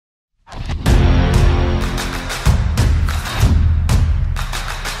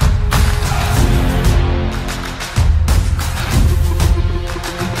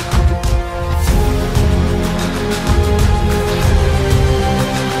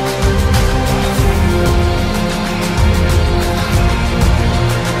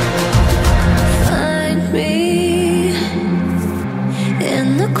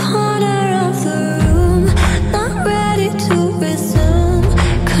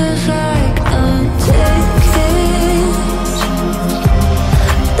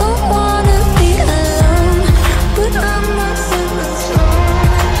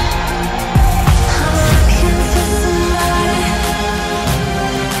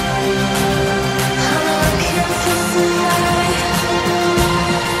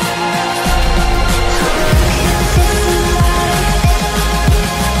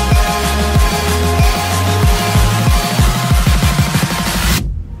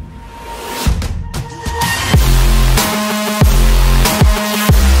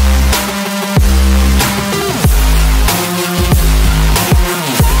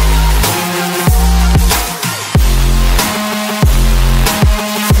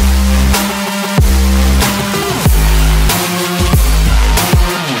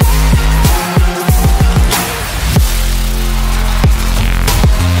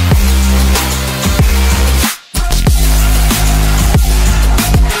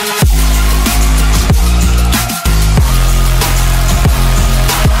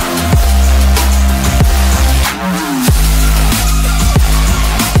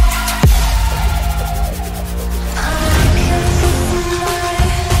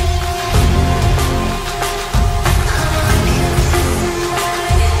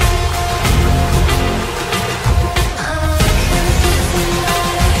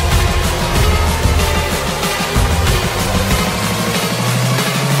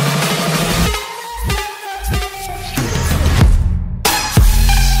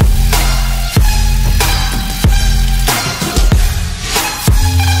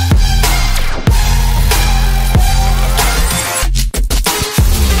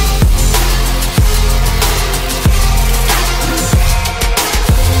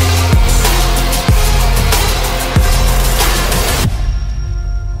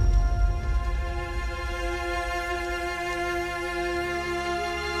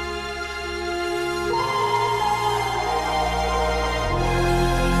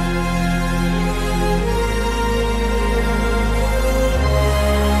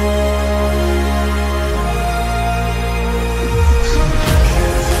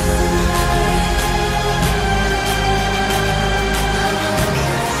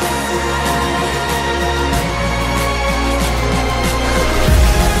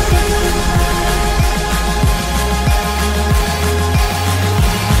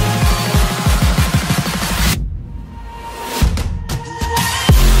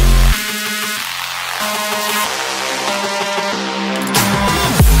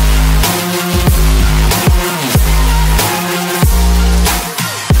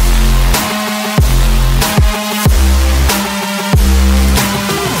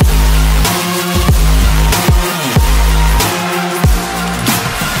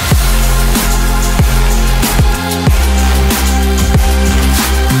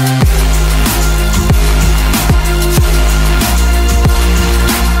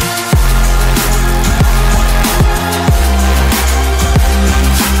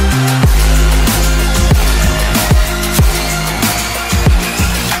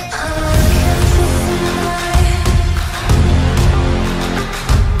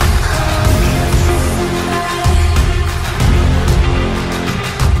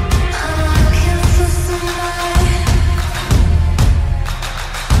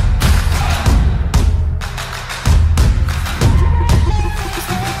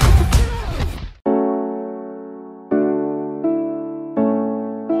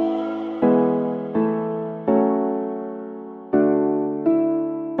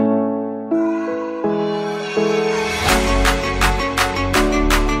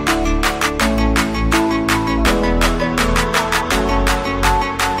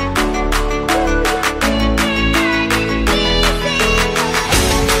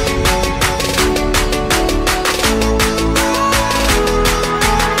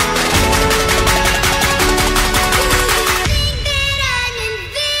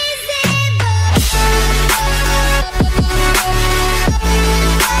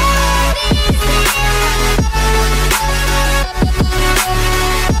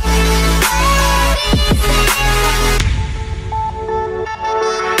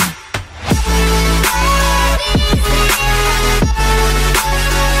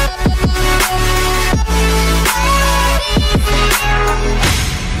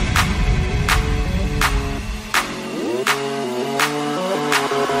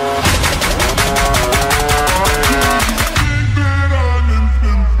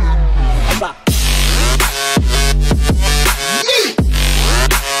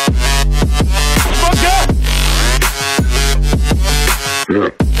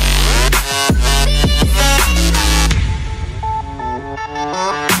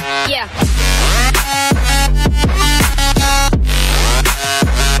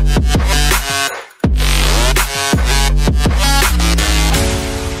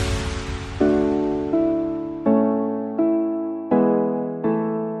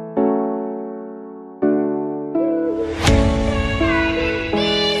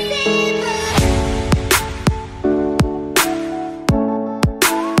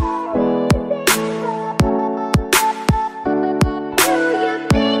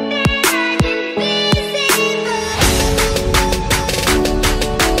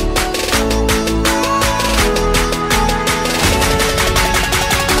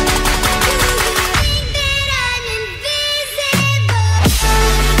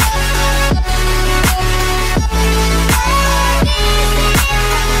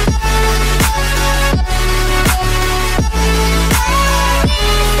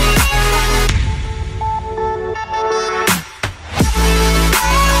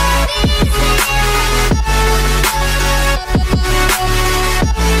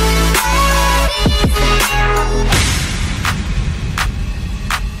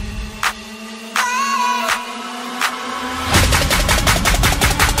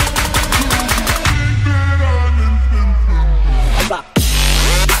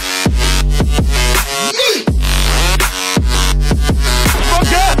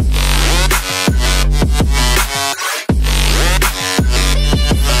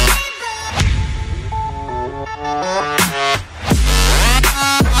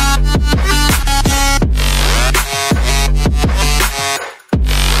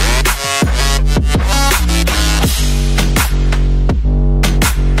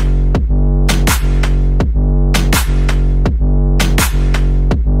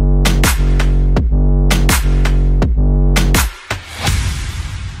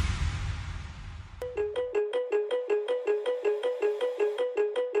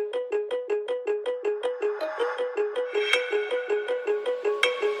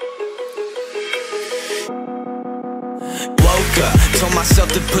vodka. Told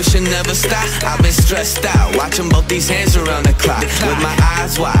myself to push and never stop. I've been stressed out, watching both these hands around the clock. With my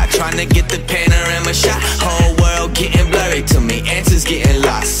eyes wide, trying to get the panorama shot. Whole world getting blurry to me, answers getting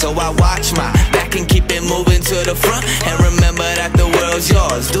lost. So I watch my back and keep it moving to the front. And remember that the world's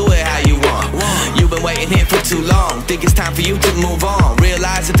yours, do it how you want. You've been waiting here for too long, think it's time for you to move on.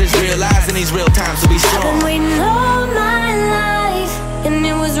 Realize that there's real lies in these real times to be strong. I've been waiting all my life, and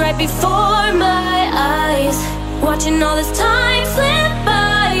it was right before my eyes. Watching all this time slip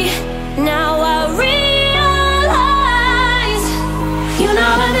by, now I realize. You know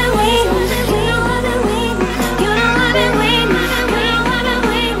I've been waiting, you know I've been waiting, you know I've been waiting, you know I've been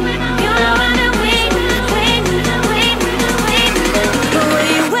waiting, you know I've been waiting, waiting, waiting, waiting. But will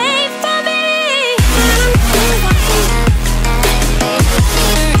you wait for me?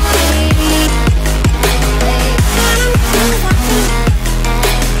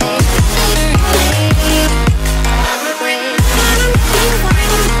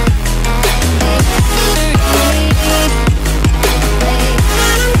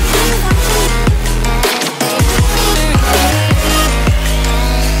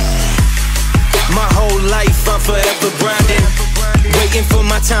 Forever grinding, waiting for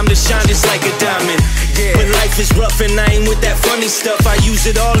my time to shine just like a diamond. When life is rough and I ain't with that funny stuff, I use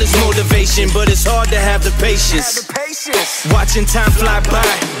it all as motivation, but it's hard to have the patience. Watching time fly by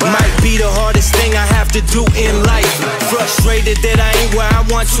might be the hardest thing I have to do in life. Frustrated that I ain't where I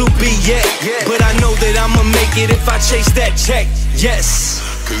want to be yet, but I know that I'ma make it if I chase that check. Yes.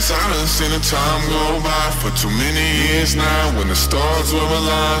 Cause I done seen the time go by for too many years now when the stars were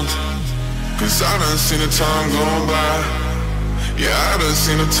aligned. Cause I done seen the time go by. Yeah, I done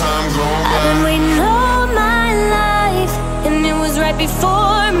seen the time go by. I've been waiting all my life, and it was right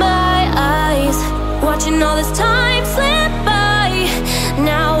before my eyes. Watching all this time slip by,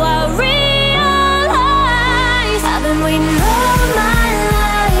 now I realize. I've been waiting all my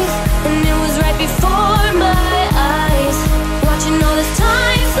life, and it was right before my eyes. Watching all this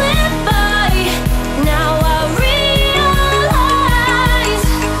time slip by, now I realize.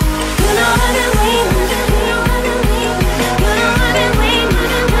 I've been waiting, you know I've been waiting, you know I've been waiting,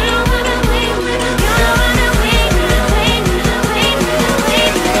 you know I've been waiting, you know I've been waiting, waiting, waiting,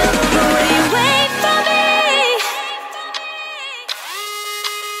 waiting. But will you wait for me?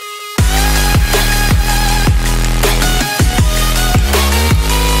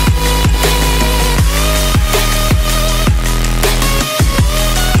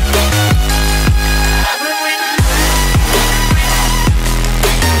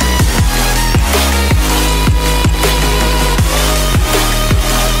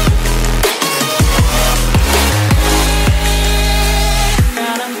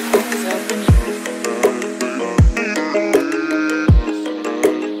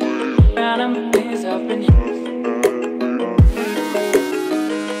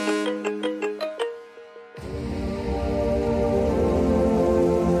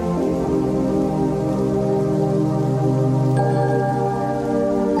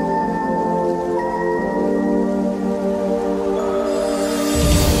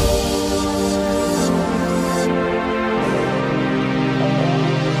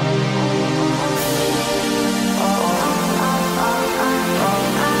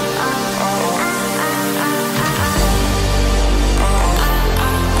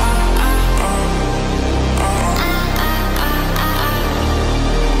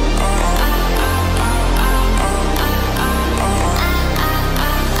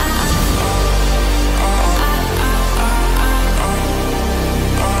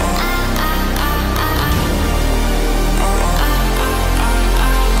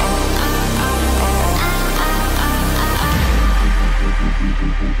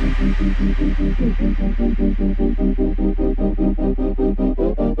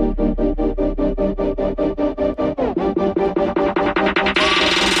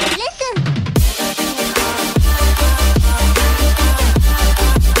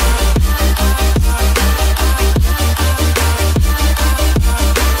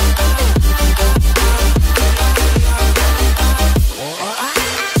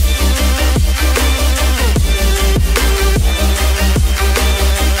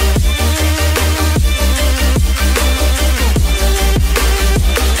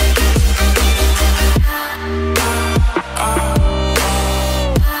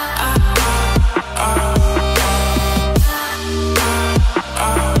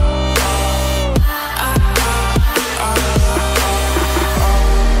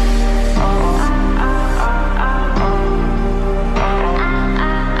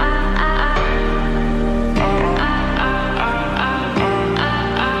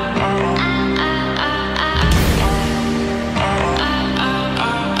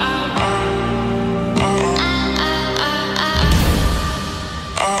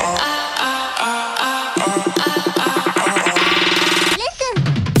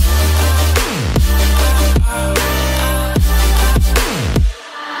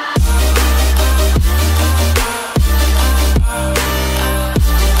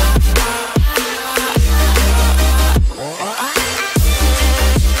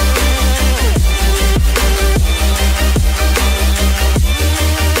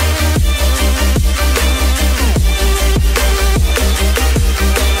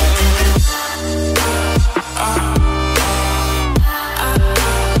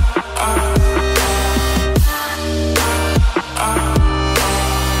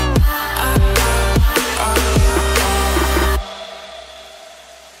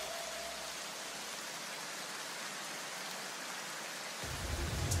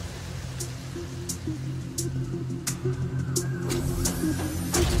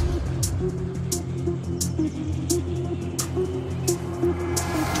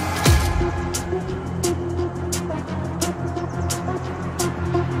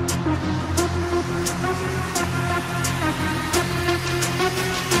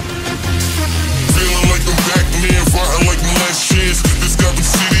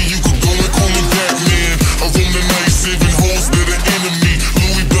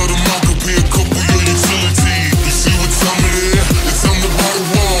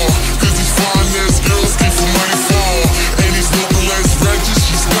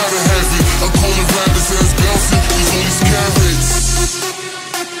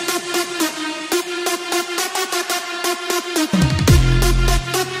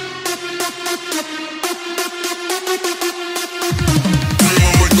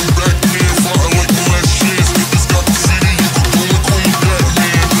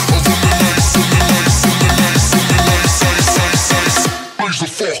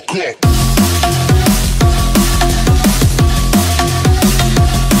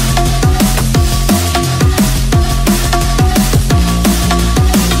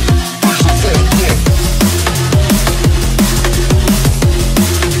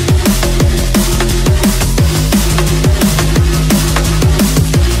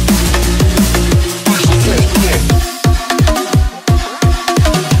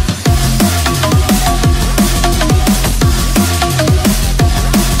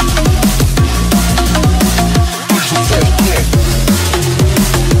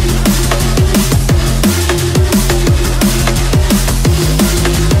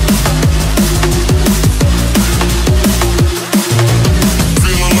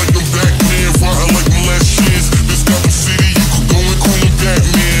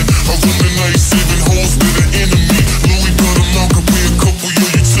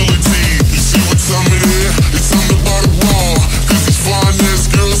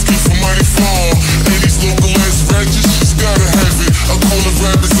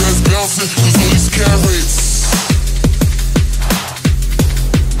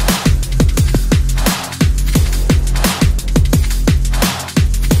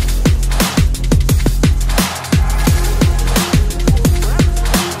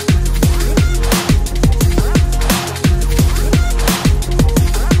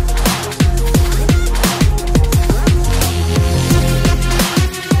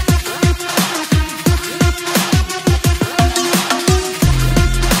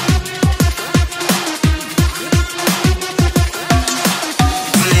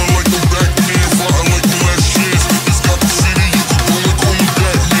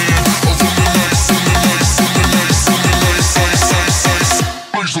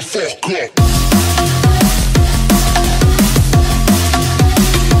 freeze the fuck up.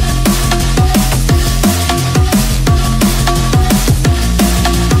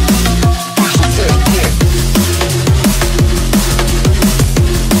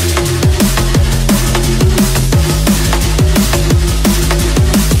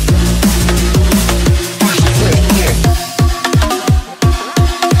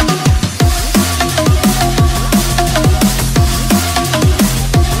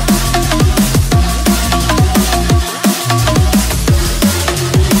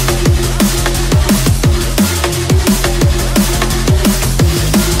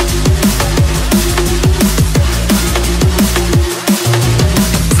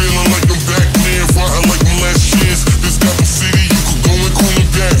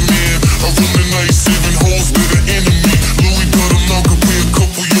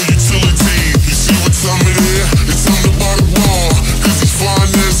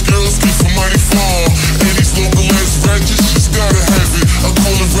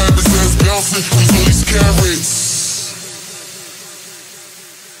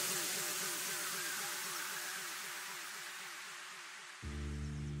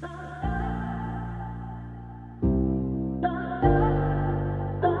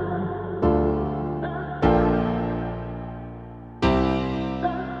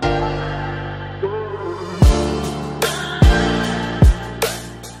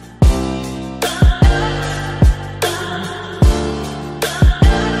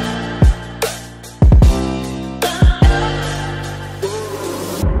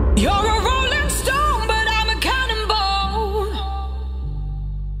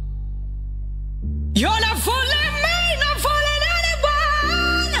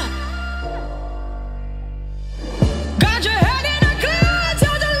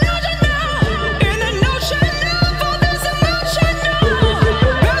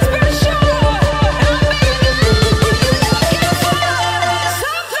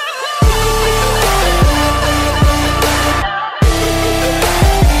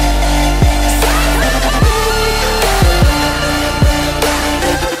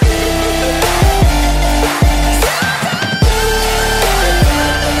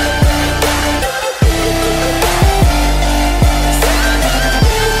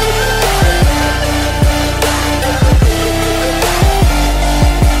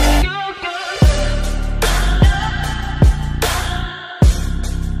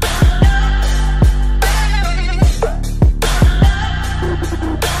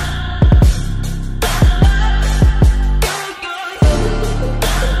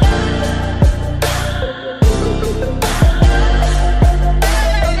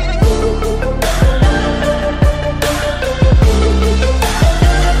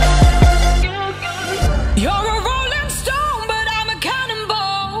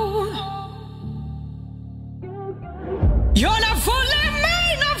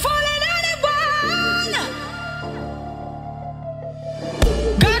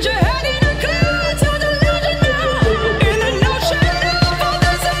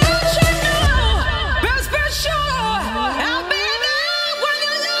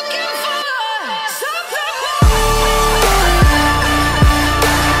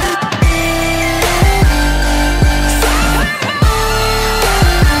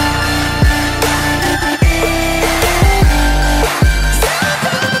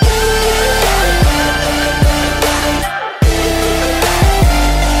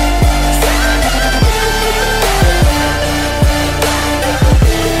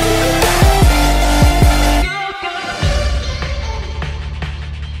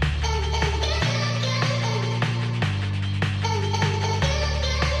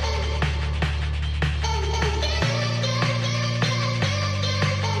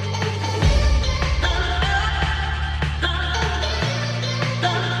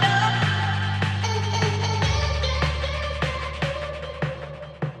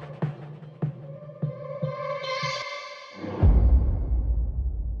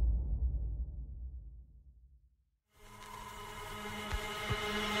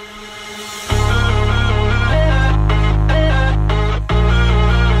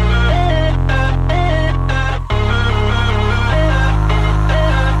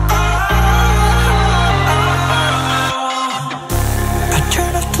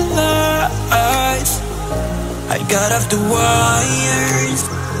 got off the wires.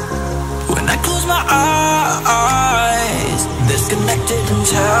 When I close my eyes, disconnected and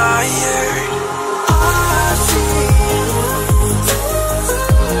tired. I see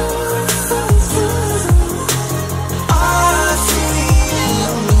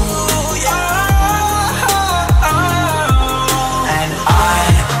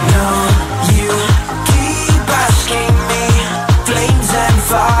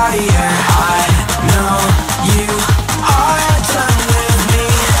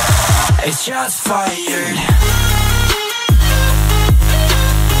shots fired.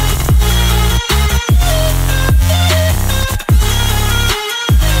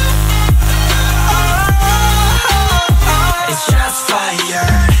 It's shots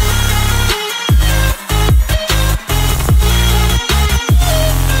fired.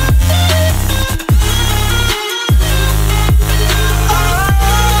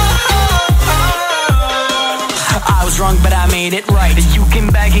 Wrong, but I made it right. You came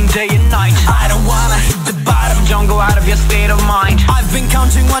begging day and night. I don't wanna hit the bottom. Don't go out of your state of mind. I've been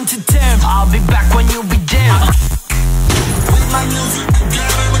counting 1 to 10. I'll be back when you be dim. With my music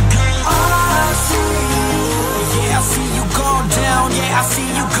again and again. I see, yeah, I see you go down. Yeah, I see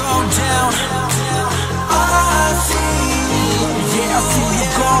you go down. I see, yeah, I see you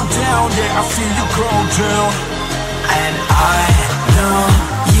go down. Yeah, I see you go down. And I know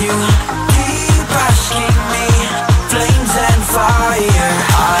you keep asking me. Flames and fire,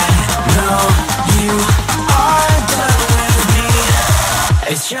 I know you are done with me.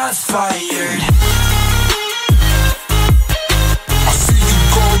 It's just fired. I see you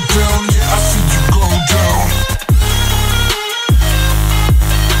go down, yeah, I see you go down.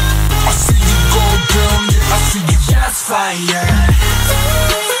 I see you go down, yeah, I see you just fired.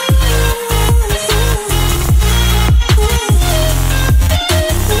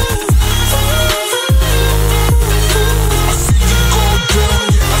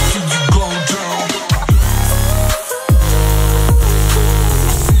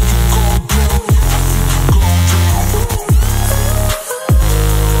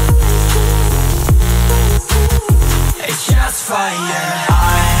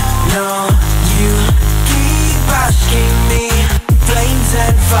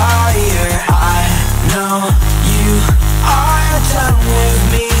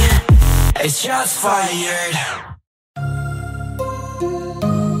 It's just fired.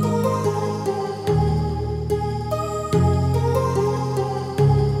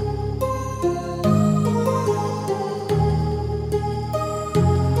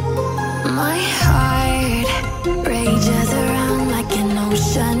 My heart rages around like an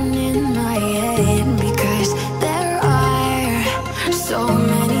ocean in my head, because there are so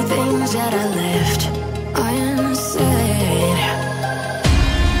many things that I left unsaid.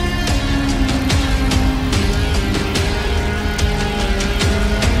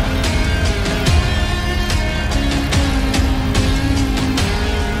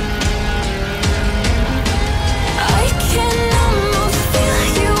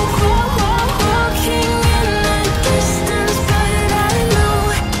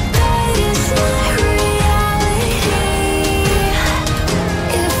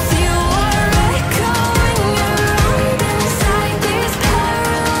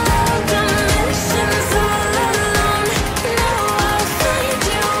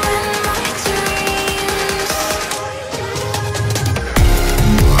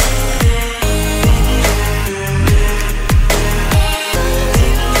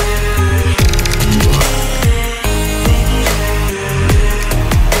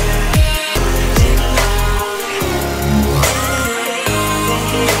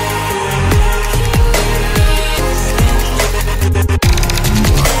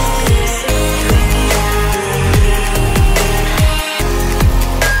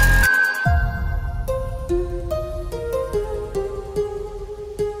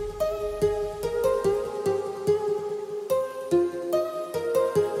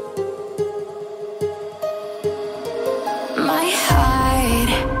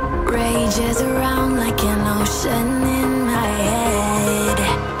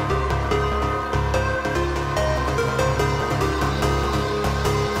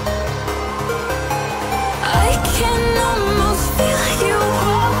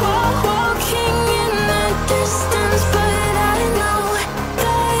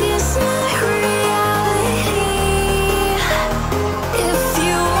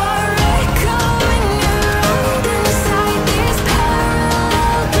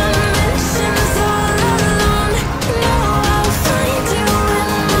 Dimensions all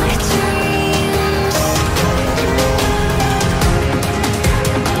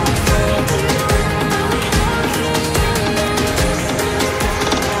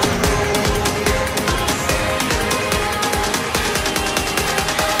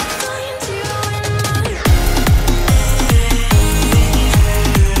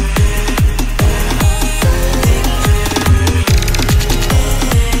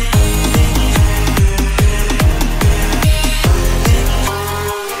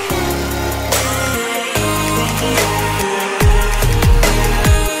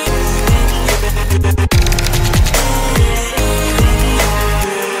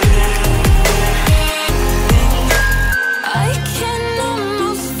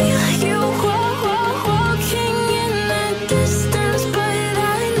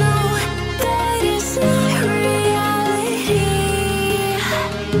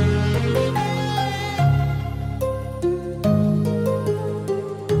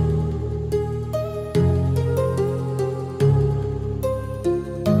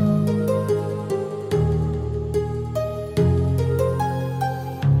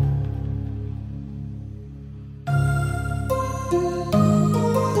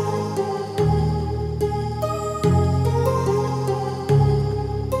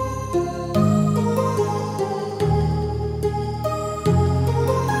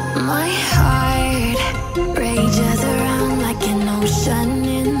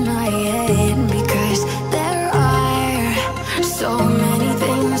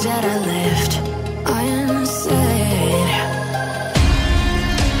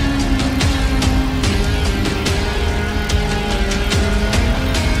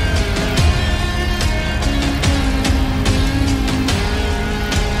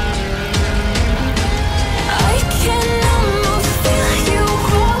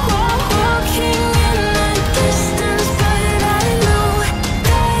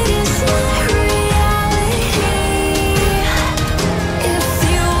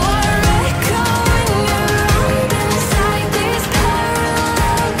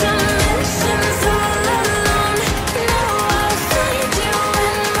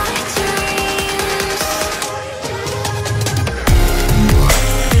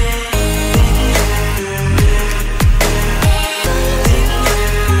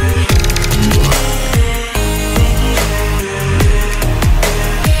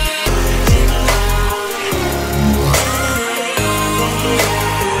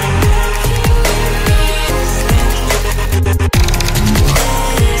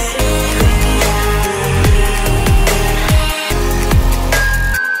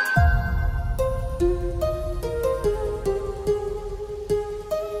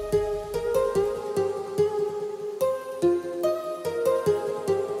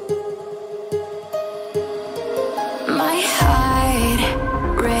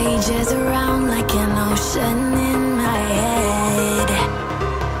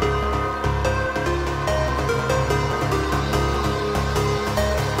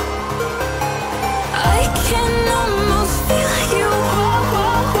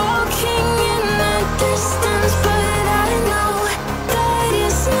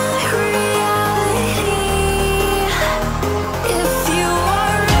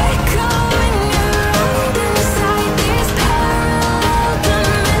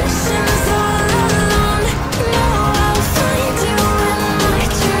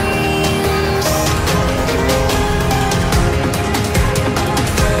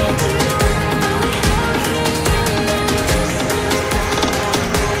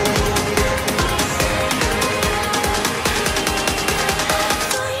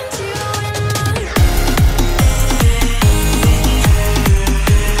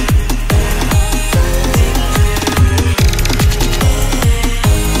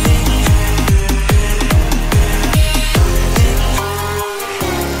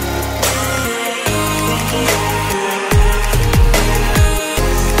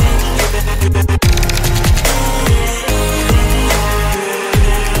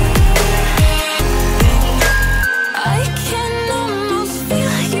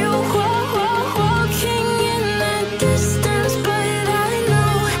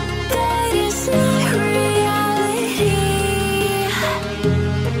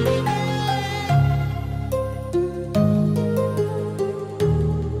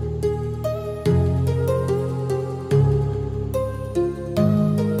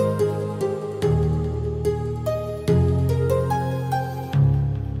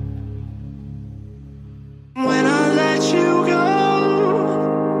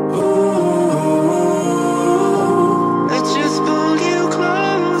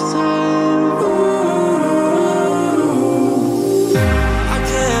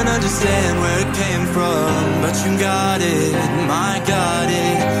understand where it came from, but you got it, my got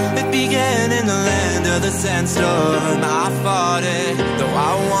it. It began in the land of the sandstorm. I fought it, though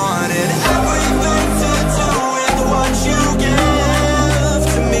I wanted everything to do with what you give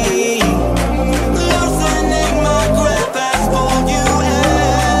to me. Loosening my grip has pulled you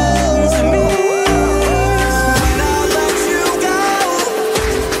into me. When I let you go,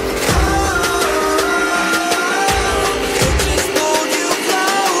 it just pulled you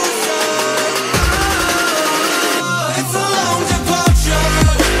closer. It's a long departure.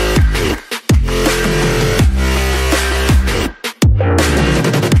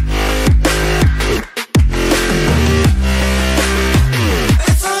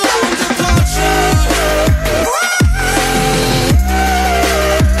 It's a long departure.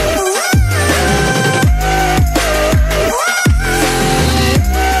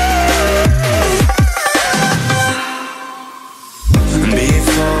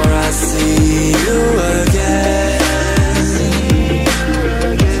 Before I see you again,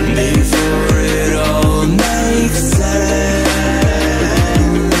 before it all makes sense,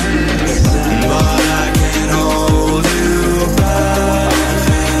 but I can't hold you back.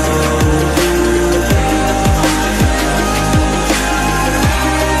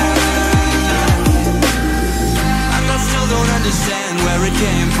 And I still don't understand where it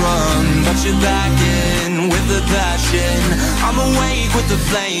came from, but you're back in with the passion. I'm awake with the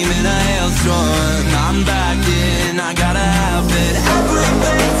flame in a hailstorm. I'm back in, I gotta have it.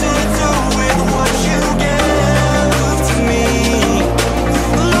 Everything to do with what you give to me.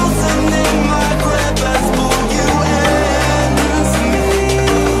 Loosening my grip has pulled you into me.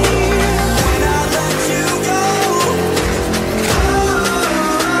 When I let you go,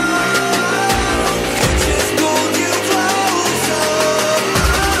 it just pulled you closer.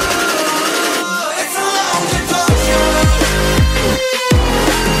 It's a long departure.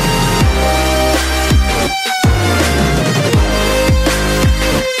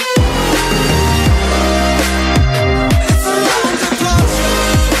 It's a long departure.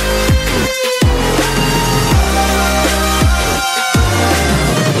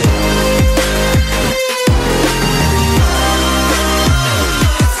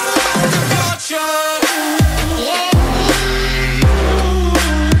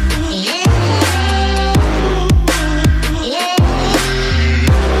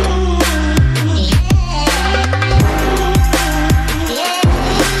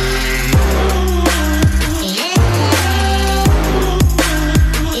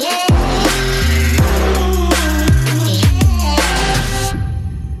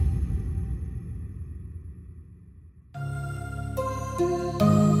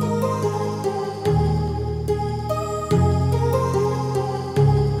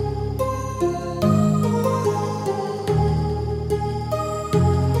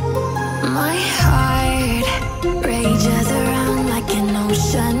 My heart rages around like an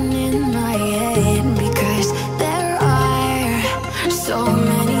ocean in my head, because there are so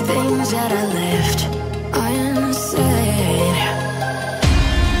many things that I left unsaid.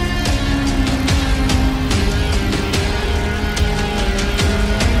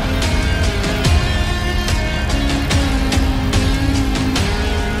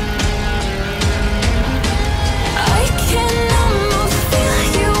 I can almost feel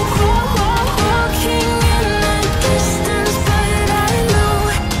you walking in the distance, but I know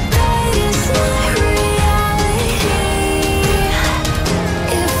that is not reality.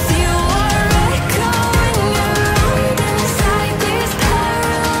 If you are echoing around inside these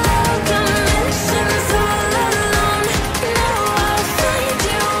parallel dimensions all alone, now I'll find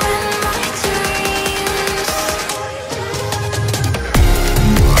you in my dreams.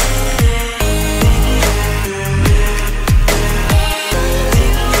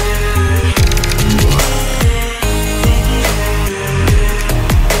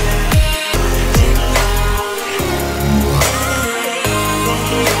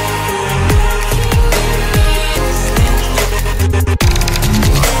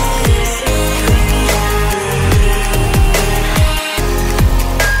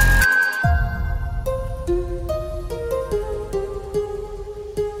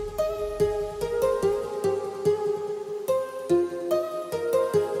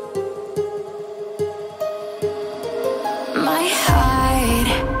 My heart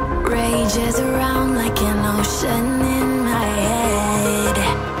rages around like an ocean in my head.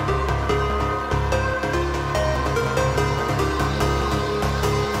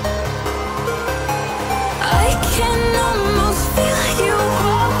 I can almost feel you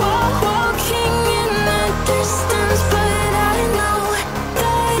walking in the distance, but I know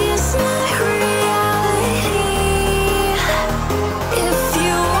that is not reality. If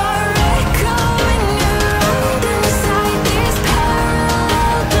you are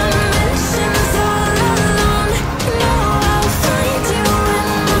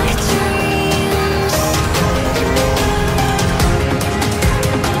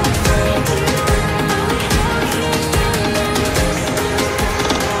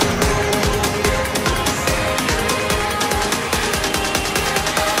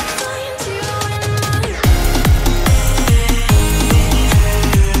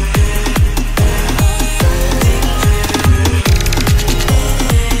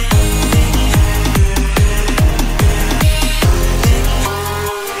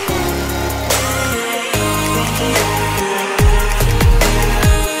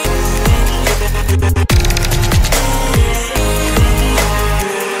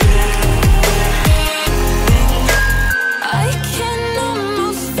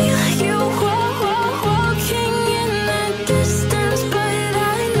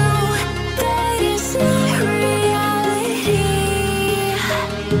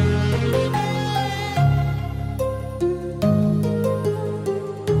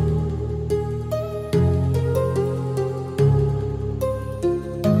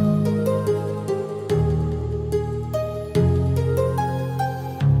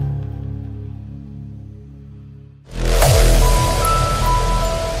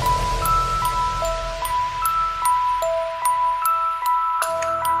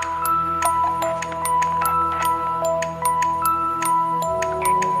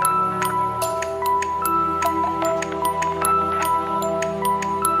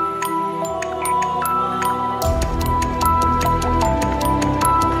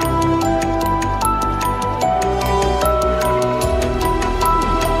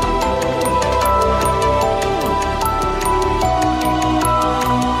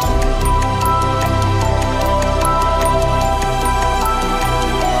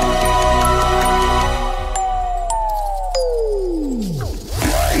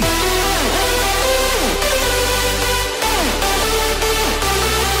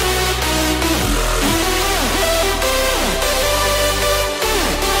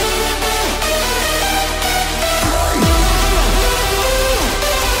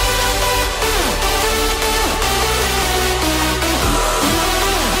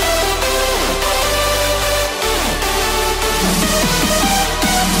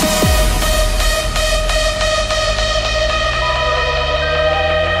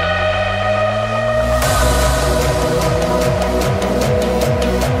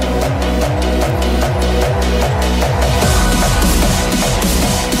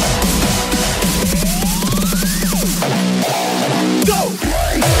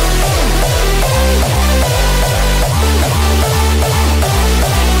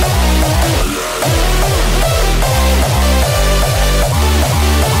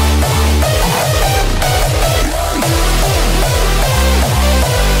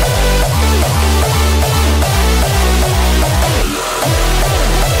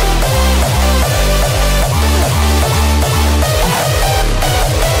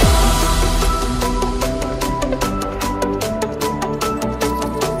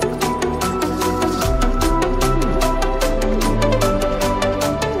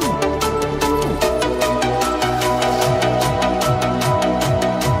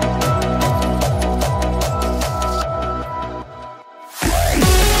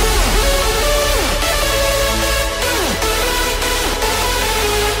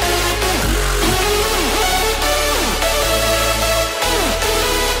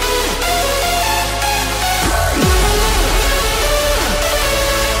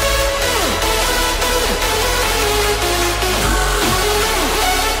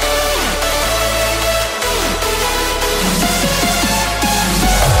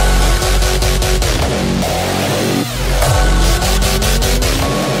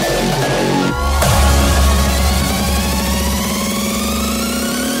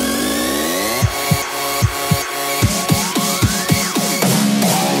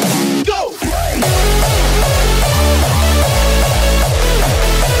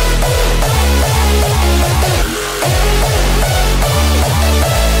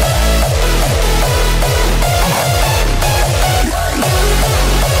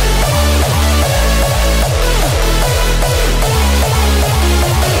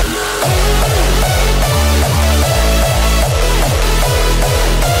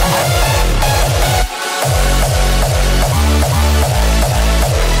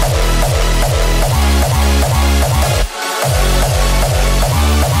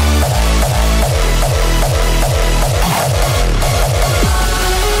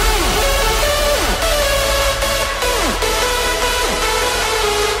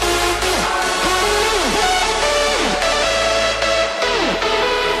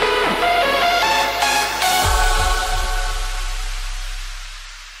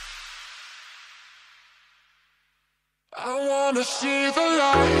see the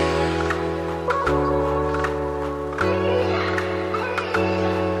light.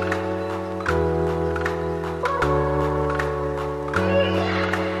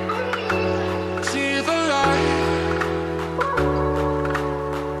 See the light.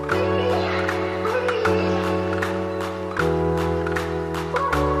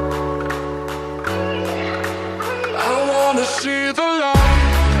 I wanna see the light.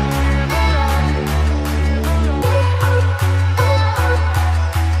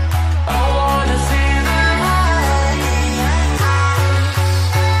 I wanna see the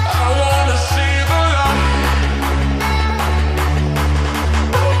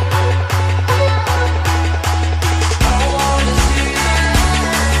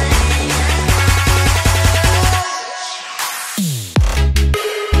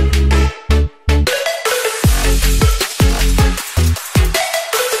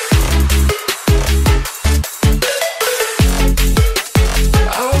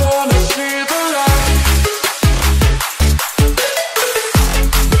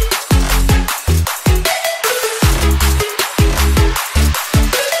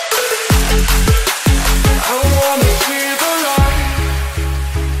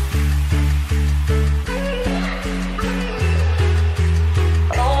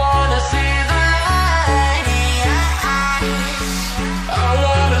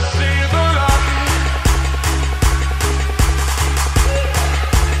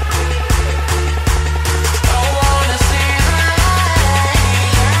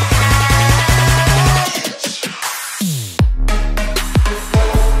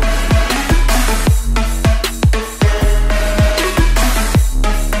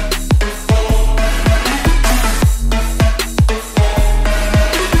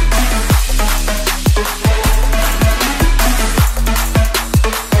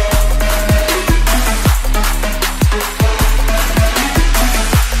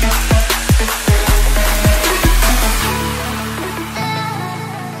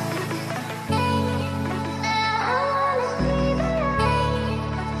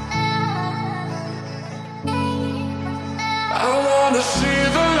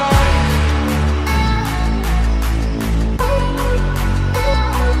light.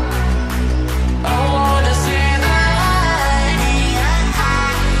 I wanna see the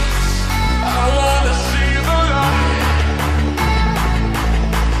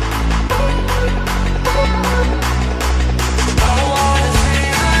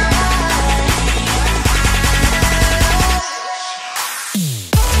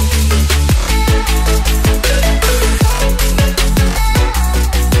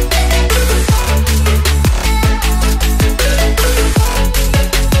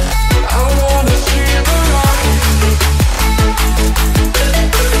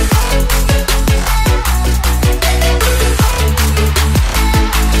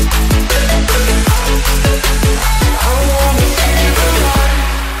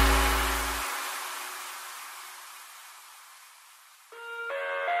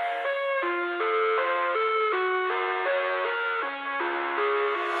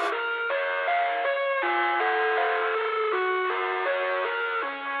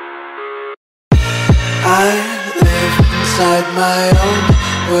I live inside my own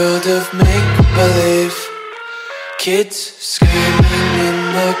world of make-believe. Kids screaming in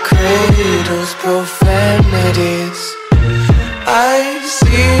the cradles, profanities. I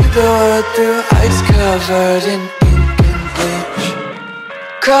see the world through eyes covered in ink and bleach.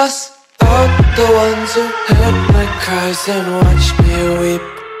 Cross out the ones who heard my cries and watched me weep.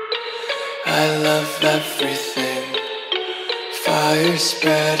 I love everything. Fire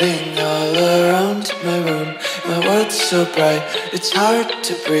spreading all around my room. My world's so bright, it's hard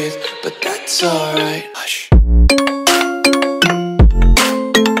to breathe, but that's alright. Hush.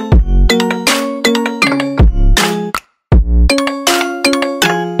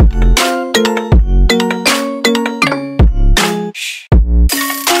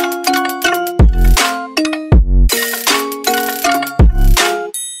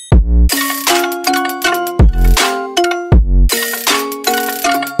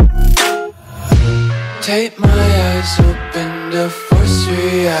 Take my eyes open to force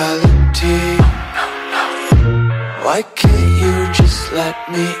reality. Why can't you just let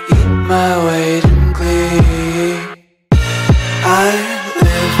me eat my weight in glee? I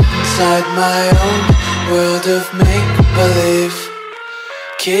live inside my own world of make-believe.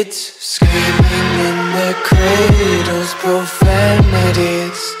 Kids screaming in their cradles,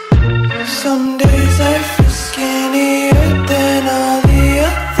 profanities. Some days I feel skinnier than all the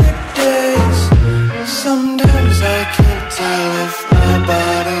other days. Sometimes I can't tell if my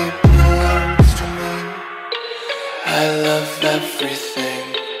body belongs to me. I love everything.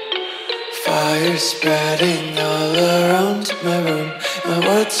 thing. Fire spreading all around my room. My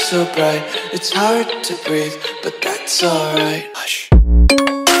world's so bright, it's hard to breathe, but that's alright. Hush.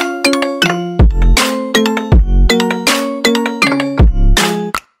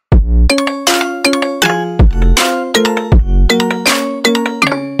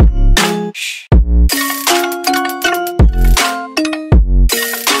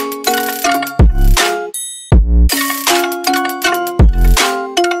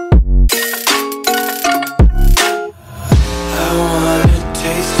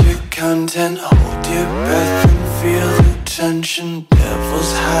 Hold your breath and feel the tension.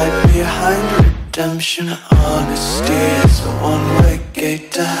 Devils hide behind redemption. Honesty is a one-way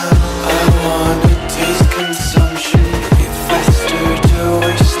gate to hell. I wanna taste consumption. Breathe faster to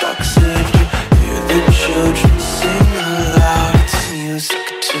waste oxygen. Hear the children sing aloud. It's music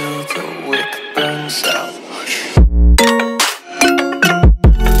till the wick burns out.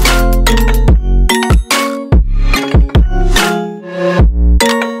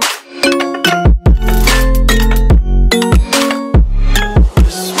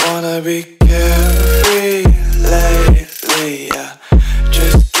 Be carefree lately, yeah.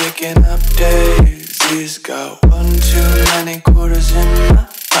 Just kicking up daisies. Got one too many quarters in my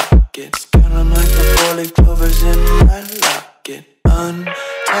pockets. Count 'em like the 4-leaf clovers in my locket.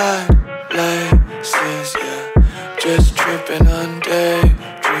 Untied laces, yeah. Just tripping on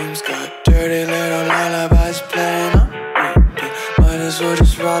daydreams. Got dirty little lullabies playing on repeat. Might as well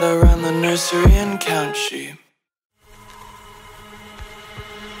just ride around the nursery and count sheep.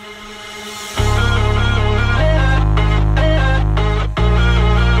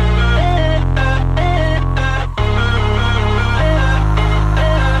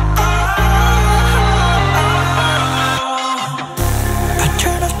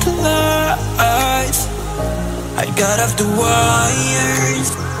 I got off the wires.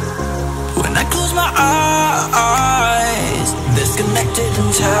 When I close my eyes, disconnected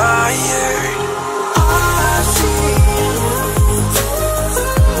and tired. I see you.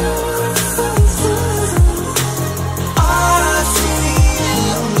 I see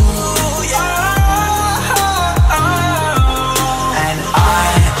you, yeah. And I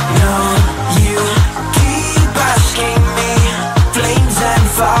know you keep asking me, flames and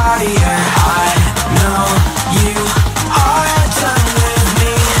fire. I know you are done with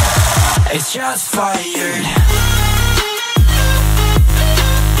me. It's just fired.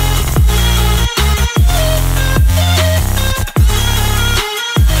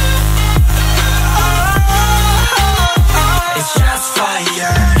 It's just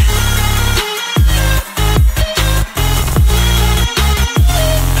fired.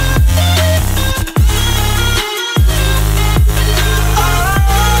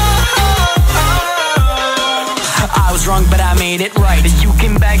 I was wrong, but I made it right. You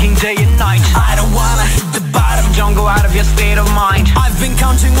came begging day and night. I don't wanna hit the bottom, don't go out of your state of mind. I've been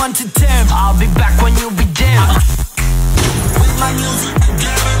counting 1 to 10. I'll be back when you'll be dim. With my music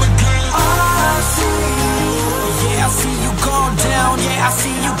again and again. I see you. Yeah, I see you go down. Yeah, I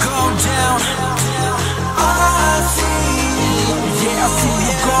see you go down. I see you. Yeah, I see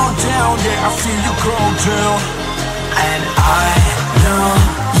you go down. Yeah, I see you go down. And I know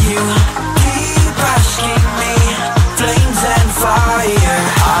you keep asking me, flames and fire.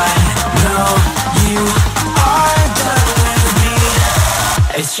 I know you are done with me.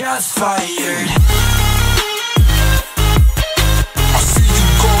 It's just fired. I see you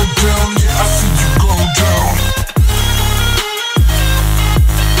go down, yeah, I see you go down.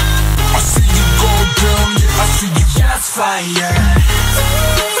 I see you go down, yeah, I see you just fired.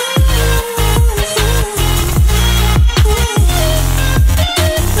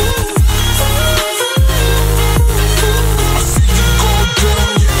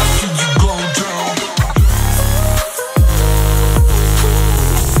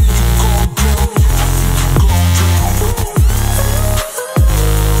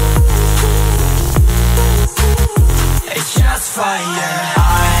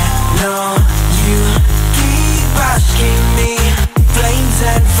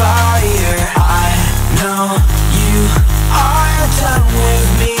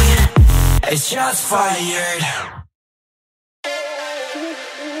 Shots fired.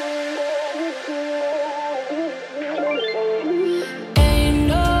 Ain't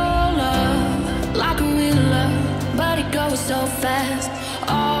no love like a real love, but it goes so fast.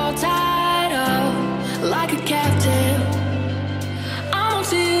 All tied up like a captive. I'm on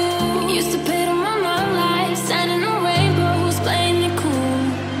to you. Used to pay to my love life, sending no rainbows, playing it cool.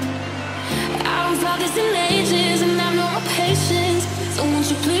 I haven't felt this in ages, and I've no more patience. So won't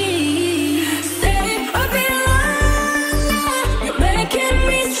you please? You're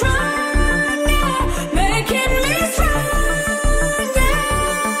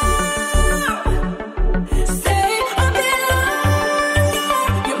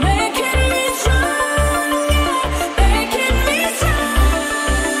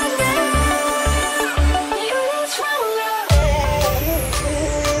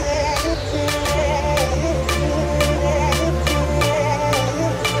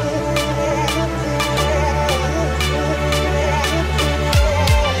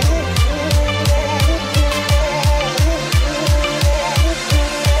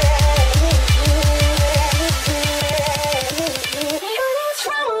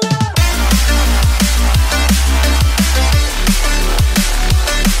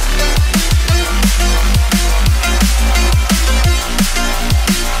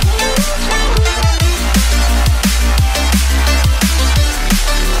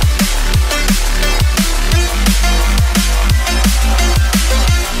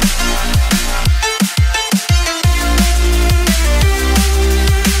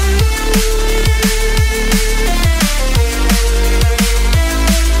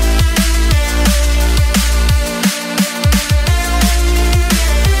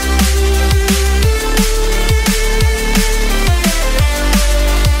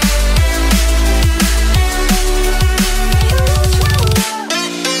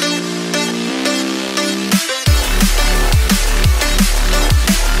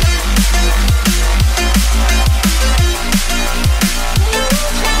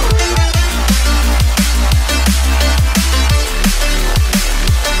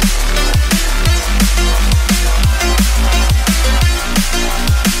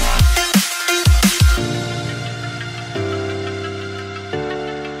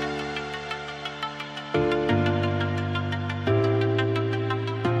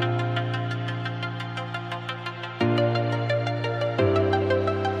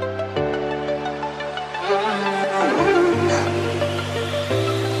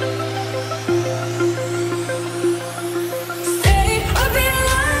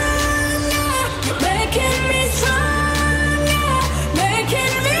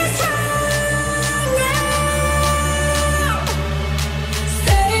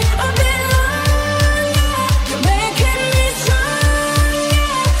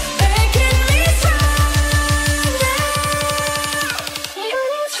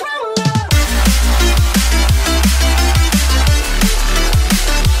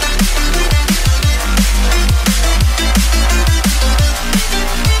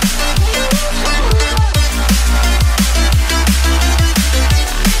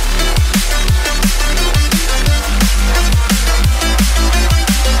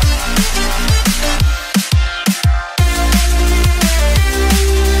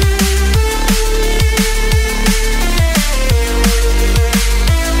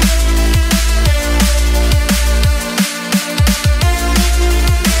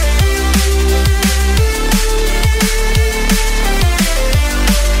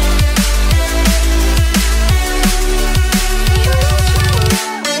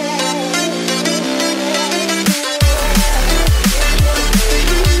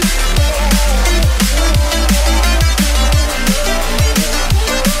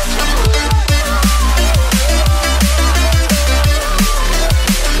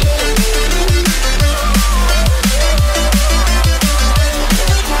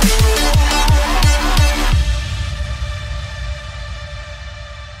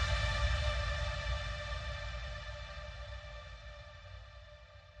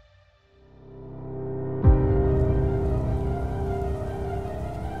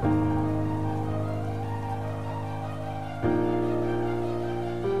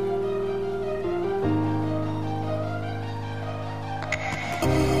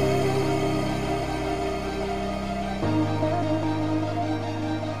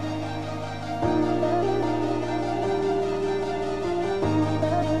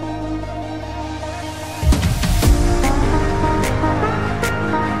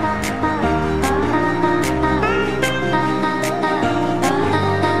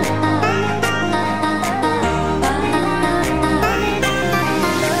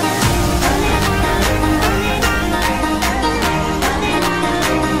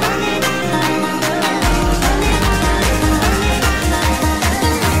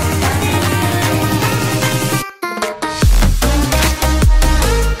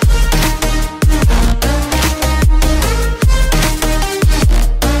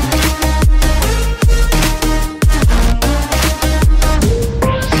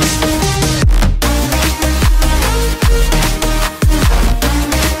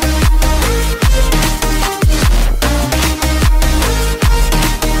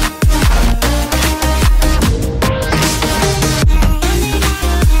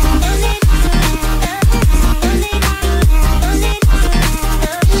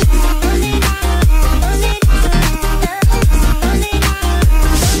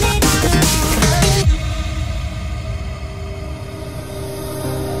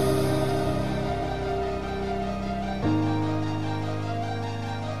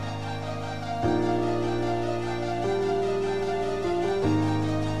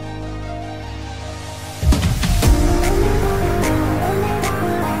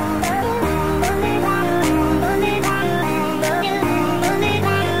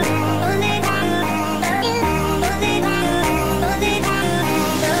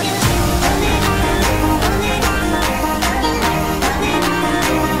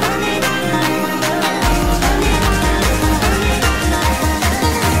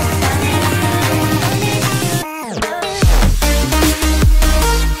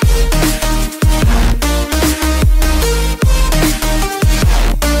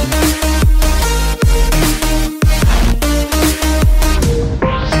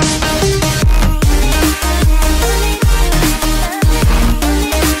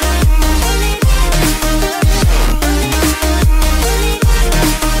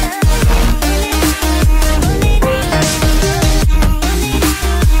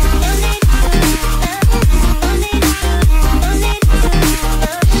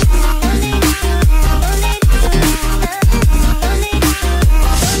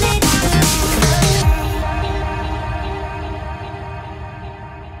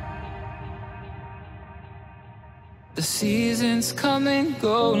The seasons come and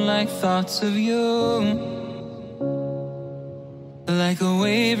go like thoughts of you. Like a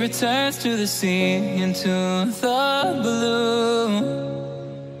wave returns to the sea into the blue.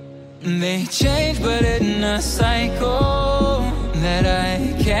 They change but in a cycle that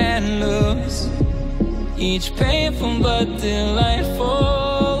I can't lose. Each painful but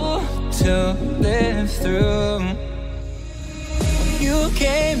delightful to live through. You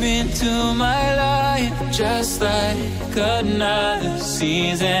came into my life just like another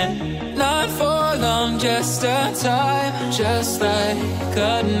season. Not for long, just a time, just like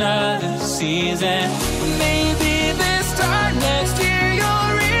another season. Maybe this time next year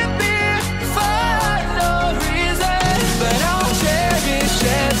you'll reappear for no reason. But I'll cherish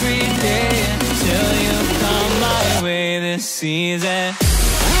every day until you come my way this season.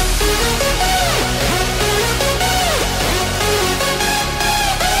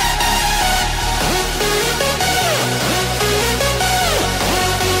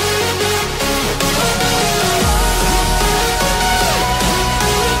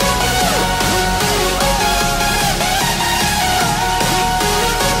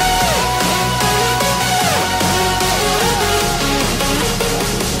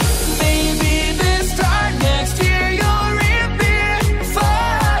 Maybe this time next year you'll reappear for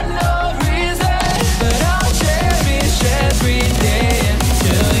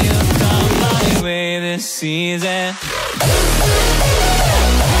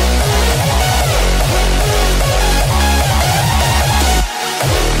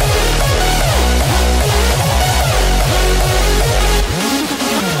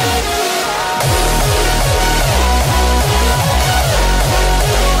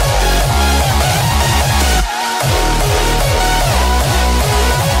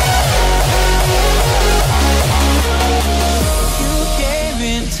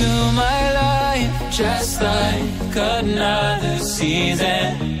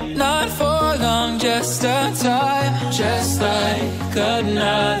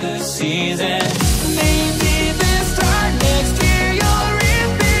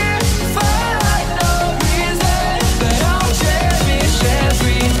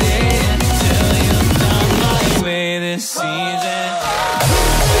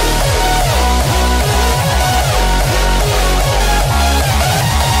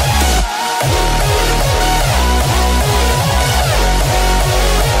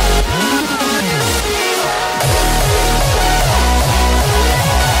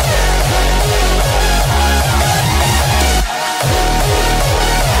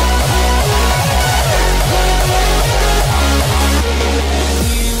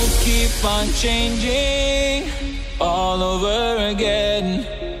on changing all over again.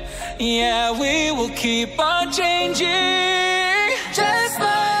 Yeah, we will keep on changing, just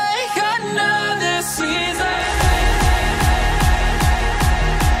like another season.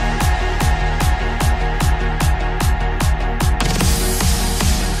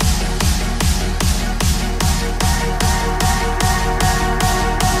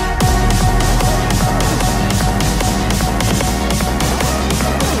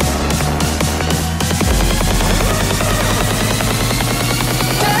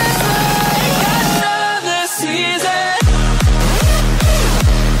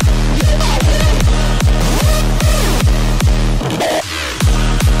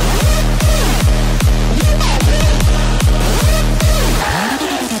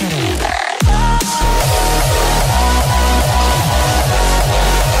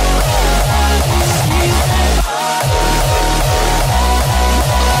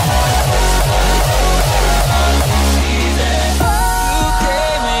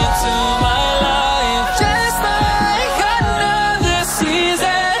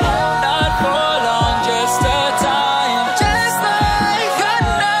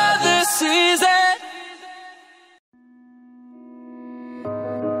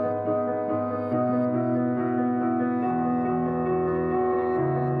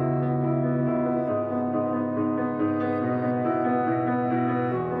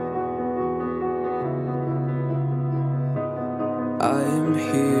 I am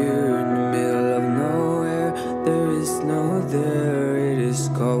here in the middle of nowhere. There is no there, it is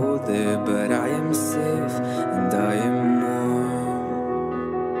cold there, but I am safe and I am warm.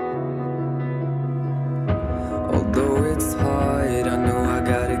 Although it's hard, I know I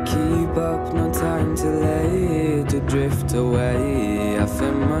gotta keep up. No time to lay, to drift away. I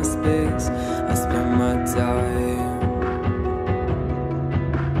find my space, I spend my time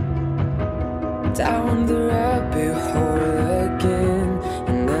down the rabbit hole again.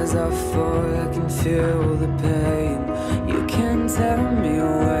 And as I fall, I can feel the pain. You can't tell me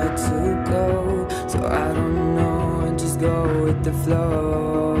where to go, so I don't know, I just go with the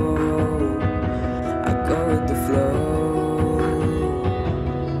flow. I go with the flow.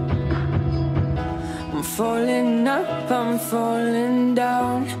 I'm falling up, I'm falling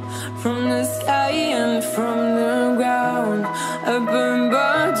down, from the sky and from the ground. Up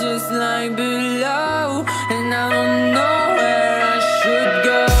above just like below, and I don't know where I should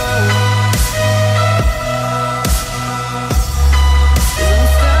go. I'm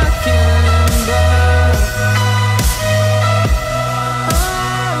stuck in limbo.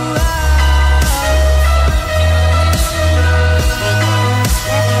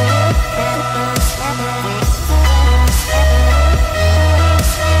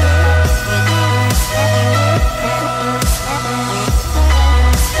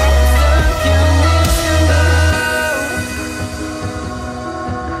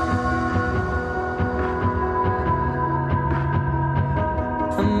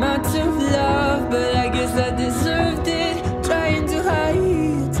 I'm out of love, but I guess I deserved it. Trying to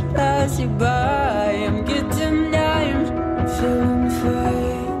hide, to pass you by. I'm getting down, feeling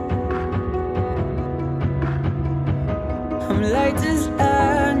fine. I'm light as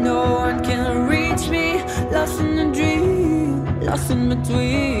air, no one can reach me. Lost in a dream, lost in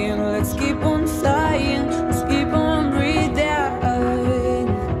between. Let's keep on flying, let's keep on breathing.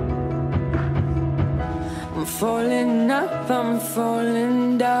 I'm falling up, I'm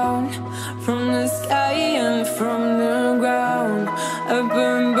falling down, from the sky and from the ground. Up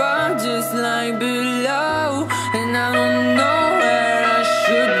above just like below, and I don't know where I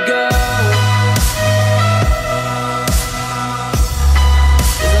should go.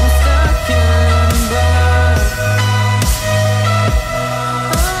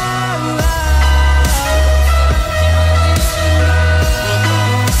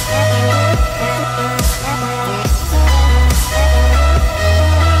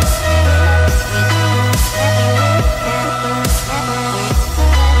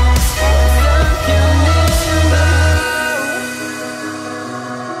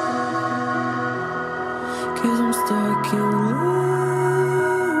 I'm stuck in limbo.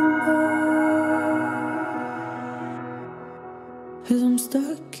 Cause I'm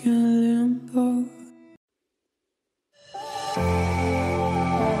stuck in limbo.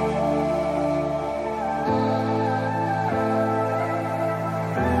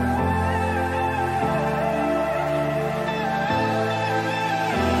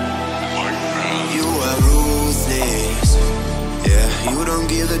 You are ruthless, yeah, you don't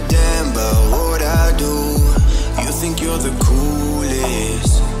give a damn about what I do. You think you're the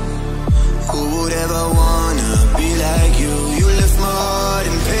coolest. Who would ever wanna be like you? You left my heart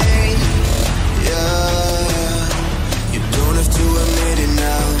in pain.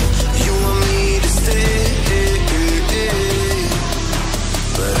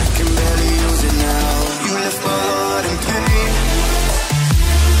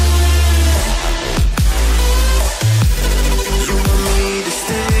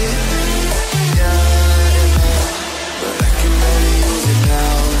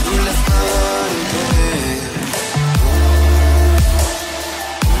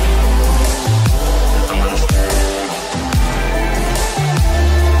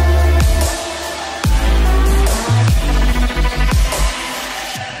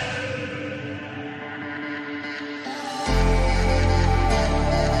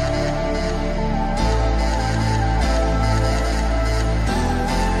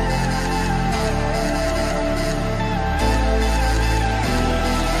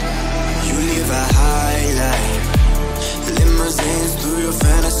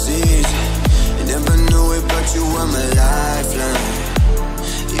 are my lifeline.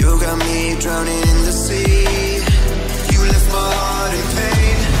 You got me drowning in the sea.